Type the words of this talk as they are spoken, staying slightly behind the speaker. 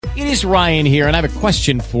It is Ryan here, and I have a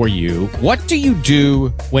question for you. What do you do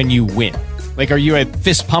when you win? Like, are you a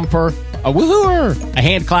fist pumper, a woohooer, a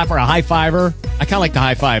hand clapper, a high fiver? I kind of like the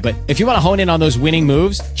high five, but if you want to hone in on those winning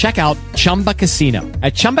moves, check out Chumba Casino.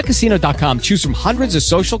 At ChumbaCasino.com, choose from hundreds of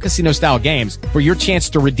social casino-style games for your chance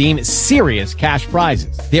to redeem serious cash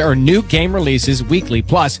prizes. There are new game releases weekly,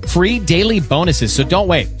 plus free daily bonuses. So don't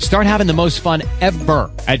wait. Start having the most fun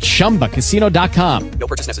ever at ChumbaCasino.com. No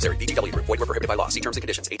purchase necessary. VGW Group. Void where prohibited by law. See terms and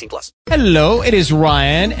conditions. 18+. Hello, it is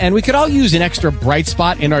Ryan, and we could all use an extra bright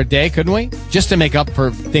spot in our day, couldn't we? Just to make up for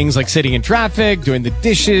things like sitting in traffic, doing the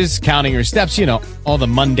dishes, counting your steps, you know, all the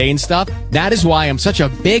mundane stuff. That is why I'm such a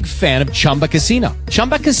big fan of Chumba Casino.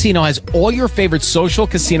 Chumba Casino has all your favorite social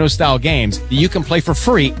casino-style games that you can play for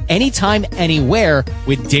free anytime, anywhere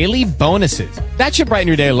with daily bonuses. That should brighten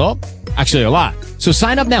your day a little. Actually, a lot. So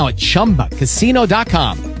sign up now at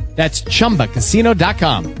ChumbaCasino.com. That's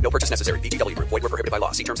ChumbaCasino.com. No purchase necessary. VGW Group. Void where prohibited by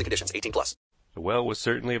law. See terms and conditions. 18+. The well was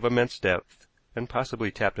certainly of immense depth, and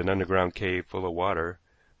possibly tapped an underground cave full of water,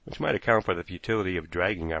 which might account for the futility of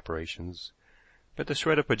dragging operations. But the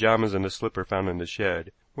shred of pajamas and the slipper found in the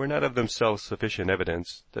shed were not of themselves sufficient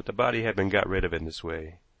evidence that the body had been got rid of in this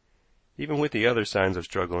way. Even with the other signs of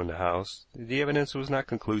struggle in the house, the evidence was not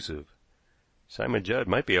conclusive. Simon Judd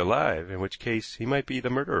might be alive, in which case he might be the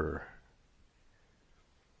murderer.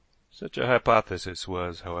 Such a hypothesis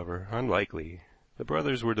was, however, unlikely. The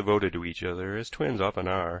brothers were devoted to each other, as twins often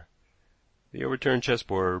are. The overturned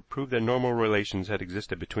chessboard proved that normal relations had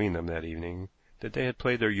existed between them that evening, that they had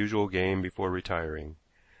played their usual game before retiring.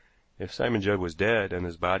 If Simon Judd was dead, and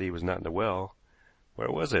his body was not in the well, where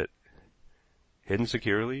was it? Hidden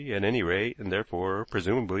securely, at any rate, and therefore,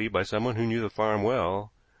 presumably, by someone who knew the farm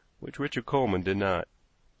well, which Richard Coleman did not.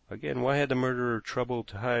 Again, why had the murderer troubled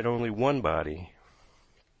to hide only one body?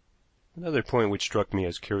 Another point which struck me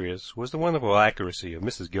as curious was the wonderful accuracy of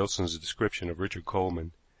Mrs. Gilson's description of Richard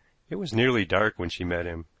Coleman. It was nearly dark when she met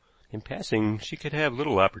him. In passing, she could have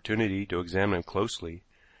little opportunity to examine him closely,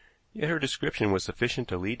 yet her description was sufficient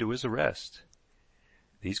to lead to his arrest.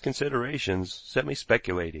 These considerations set me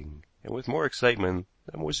speculating, and with more excitement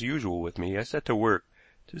than was usual with me I set to work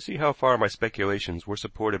to see how far my speculations were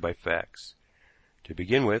supported by facts. To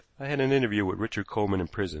begin with, I had an interview with Richard Coleman in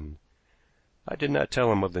prison. I did not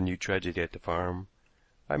tell him of the new tragedy at the farm.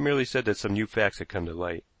 I merely said that some new facts had come to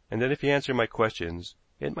light, and that if he answered my questions,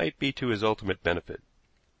 it might be to his ultimate benefit.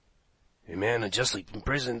 "A man unjustly in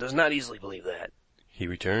prison does not easily believe that," he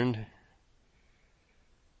returned.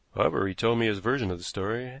 However, he told me his version of the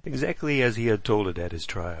story, exactly as he had told it at his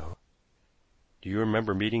trial. "Do you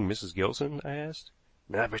remember meeting Mrs. Gilson?" I asked.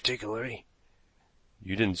 "Not particularly."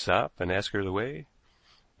 "You didn't stop and ask her the way?"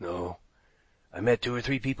 "No. I met 2 or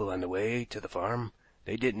 3 people on the way to the farm.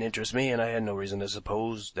 They didn't interest me, and I had no reason to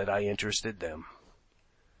suppose that I interested them."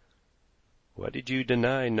 "Why did you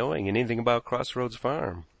deny knowing anything about Crossroads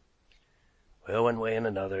Farm?" "Well, one way and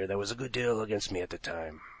another, there was a good deal against me at the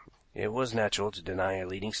time. It was natural to deny a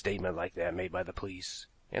leading statement like that made by the police,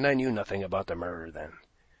 and I knew nothing about the murder then.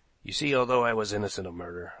 You see, although I was innocent of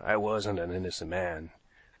murder, I wasn't an innocent man.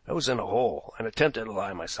 I was in a hole, and attempted to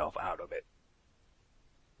lie myself out of it."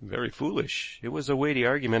 "Very foolish. It was a weighty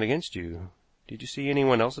argument against you. Did you see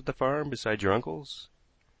anyone else at the farm besides your uncles?"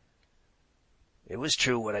 "It was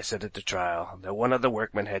true what I said at the trial, that one of the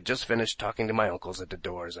workmen had just finished talking to my uncles at the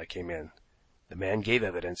door as I came in. The man gave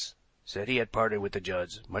evidence, said he had parted with the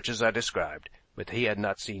Judds, much as I described, but he had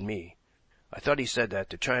not seen me. I thought he said that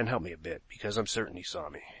to try and help me a bit, because I'm certain he saw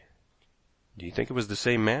me." "Do you think it was the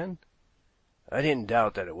same man?" "I didn't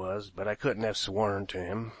doubt that it was, but I couldn't have sworn to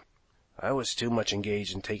him. I was too much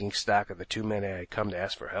engaged in taking stock of the 2 men I had come to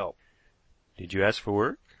ask for help." "Did you ask for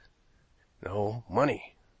work?" "No,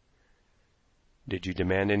 money." "Did you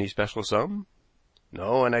demand any special sum?"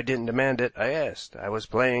 "No, and I didn't demand it. I asked. I was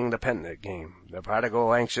playing the penitent game, the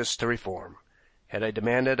prodigal anxious to reform. Had I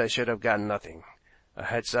demanded, I should have gotten nothing. I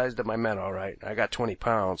had sized up my men all right. I got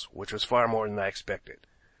 £20, which was far more than I expected.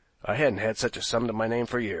 I hadn't had such a sum to my name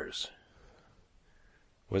for years."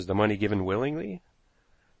 "Was the money given willingly?"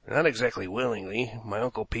 "Not exactly willingly. My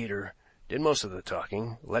Uncle Peter did most of the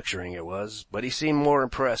talking, lecturing it was, but he seemed more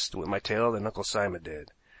impressed with my tale than Uncle Simon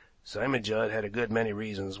did. Simon Judd had a good many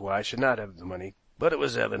reasons why I should not have the money, but it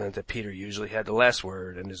was evident that Peter usually had the last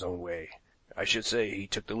word in his own way. I should say he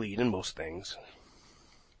took the lead in most things."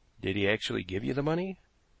 "Did he actually give you the money?"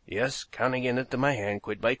 "Yes, counting it into my hand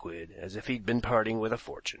quid by quid, as if he'd been parting with a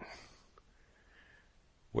fortune."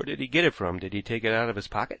 "Where did he get it from? Did he take it out of his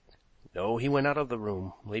pocket?" "No, he went out of the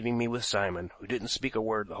room, leaving me with Simon, who didn't speak a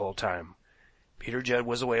word the whole time. Peter Judd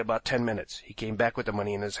was away about 10 minutes. He came back with the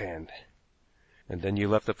money in his hand." "And then you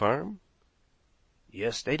left the farm?"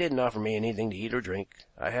 Yes, they didn't offer me anything to eat or drink.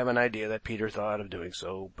 I have an idea that Peter thought of doing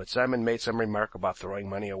so, but Simon made some remark about throwing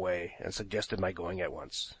money away and suggested my going at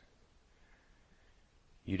once.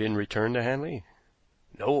 You didn't return to Hanley?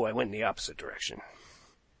 No, I went in the opposite direction.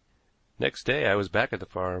 Next day I was back at the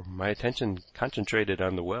farm, my attention concentrated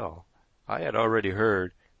on the well. I had already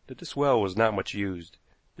heard that this well was not much used,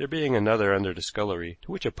 there being another under the scullery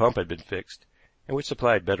to which a pump had been fixed, and which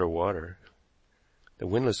supplied better water. The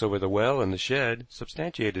windlass over the well in the shed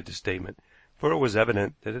substantiated the statement, for it was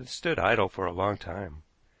evident that it had stood idle for a long time.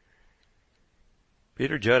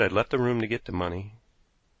 Peter Judd had left the room to get the money,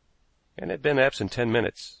 and had been absent 10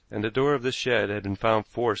 minutes, and the door of this shed had been found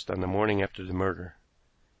forced on the morning after the murder.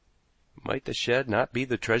 Might the shed not be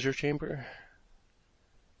the treasure chamber?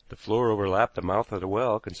 The floor overlapped the mouth of the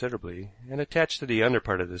well considerably, and attached to the under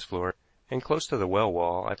part of this floor, and close to the well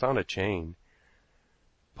wall, I found a chain.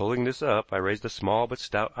 Pulling this up, I raised a small but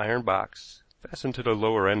stout iron box, fastened to the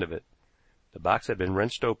lower end of it. The box had been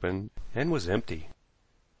wrenched open, and was empty.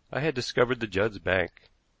 I had discovered the Judd's bank.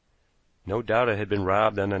 No doubt it had been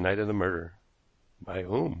robbed on the night of the murder. By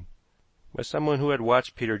whom? By someone who had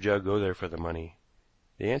watched Peter Judd go there for the money.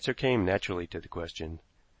 The answer came naturally to the question.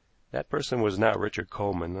 That person was not Richard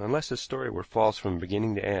Coleman, unless his story were false from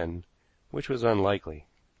beginning to end, which was unlikely.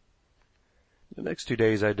 The next 2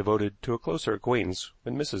 days I devoted to a closer acquaintance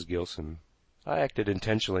with Mrs. Gilson. I acted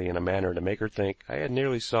intentionally in a manner to make her think I had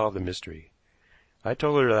nearly solved the mystery. I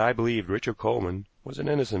told her that I believed Richard Coleman was an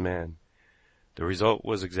innocent man. The result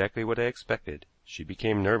was exactly what I expected. She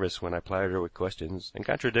became nervous when I plied her with questions, and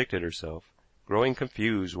contradicted herself, growing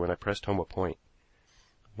confused when I pressed home a point.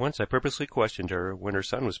 Once I purposely questioned her when her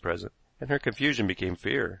son was present, and her confusion became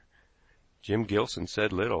fear. Jim Gilson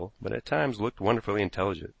said little, but at times looked wonderfully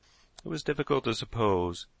intelligent. It was difficult to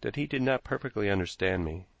suppose that he did not perfectly understand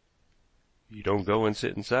me. "You don't go and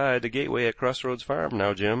sit inside the gateway at Crossroads Farm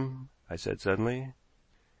now, Jim," I said suddenly.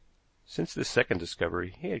 Since this second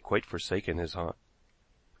discovery he had quite forsaken his haunt.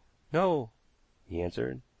 "No," he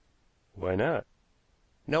answered. "Why not?"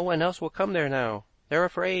 "No one else will come there now. They're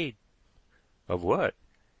afraid." "Of what?"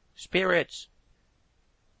 "Spirits."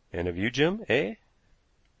 "And of you, Jim, eh?"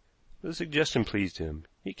 The suggestion pleased him.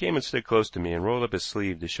 He came and stood close to me and rolled up his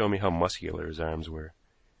sleeve to show me how muscular his arms were.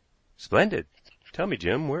 "Splendid! Tell me,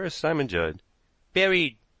 Jim, where is Simon Judd?"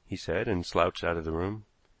 "Buried," he said, and slouched out of the room.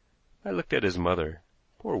 I looked at his mother.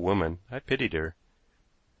 Poor woman, I pitied her.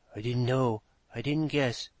 "I didn't know, I didn't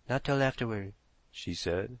guess, not till afterward," she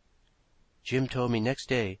said. "Jim told me next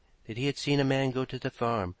day that he had seen a man go to the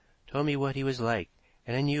farm, told me what he was like,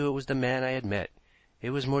 and I knew it was the man I had met.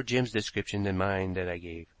 It was more Jim's description than mine that I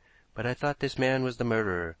gave, but I thought this man was the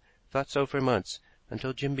murderer, thought so for months,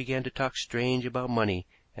 until Jim began to talk strange about money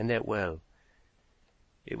and that well.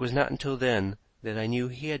 It was not until then that I knew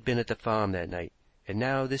he had been at the farm that night. And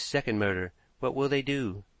now this second murder, what will they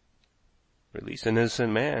do?" "Release an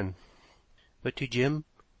innocent man." "But to Jim?"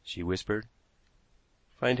 she whispered.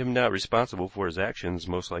 "Find him not responsible for his actions,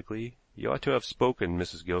 most likely. You ought to have spoken,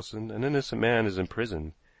 Mrs. Gilson. An innocent man is in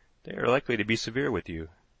prison. They are likely to be severe with you."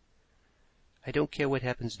 "I don't care what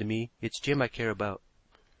happens to me. It's Jim I care about."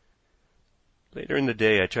 Later in the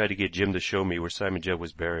day I tried to get Jim to show me where Simon Judd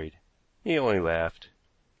was buried. He only laughed.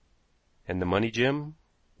 "And the money, Jim?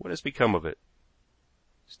 What has become of it?"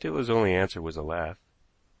 Still his only answer was a laugh.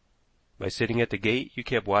 "By sitting at the gate you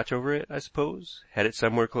kept watch over it, I suppose? Had it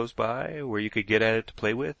somewhere close by, where you could get at it to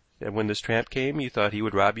play with, and when this tramp came you thought he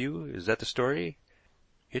would rob you? Is that the story?"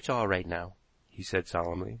 "It's all right now," he said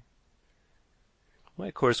solemnly.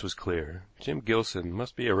 My course was clear. Jim Gilson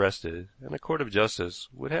must be arrested, and a court of justice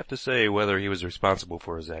would have to say whether he was responsible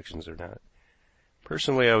for his actions or not.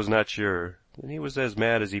 Personally, I was not sure that he was as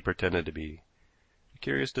mad as he pretended to be. The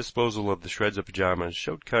curious disposal of the shreds of pajamas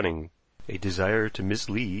showed cunning, a desire to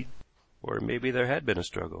mislead, or maybe there had been a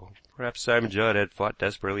struggle. Perhaps Simon Judd had fought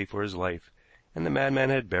desperately for his life, and the madman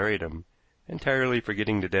had buried him, entirely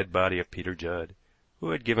forgetting the dead body of Peter Judd, who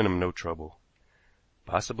had given him no trouble.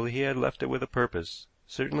 Possibly he had left it with a purpose.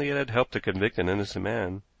 Certainly it had helped to convict an innocent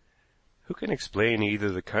man. Who can explain either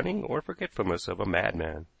the cunning or forgetfulness of a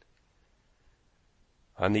madman?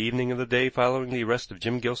 On the evening of the day following the arrest of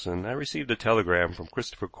Jim Gilson, I received a telegram from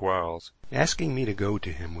Christopher Quarles, asking me to go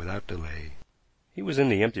to him without delay. He was in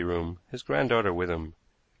the empty room, his granddaughter with him.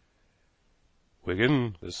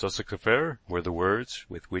 "Wigan, the Sussex affair," were the words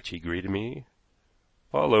with which he greeted me.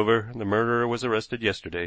 "All over. The murderer was arrested yesterday.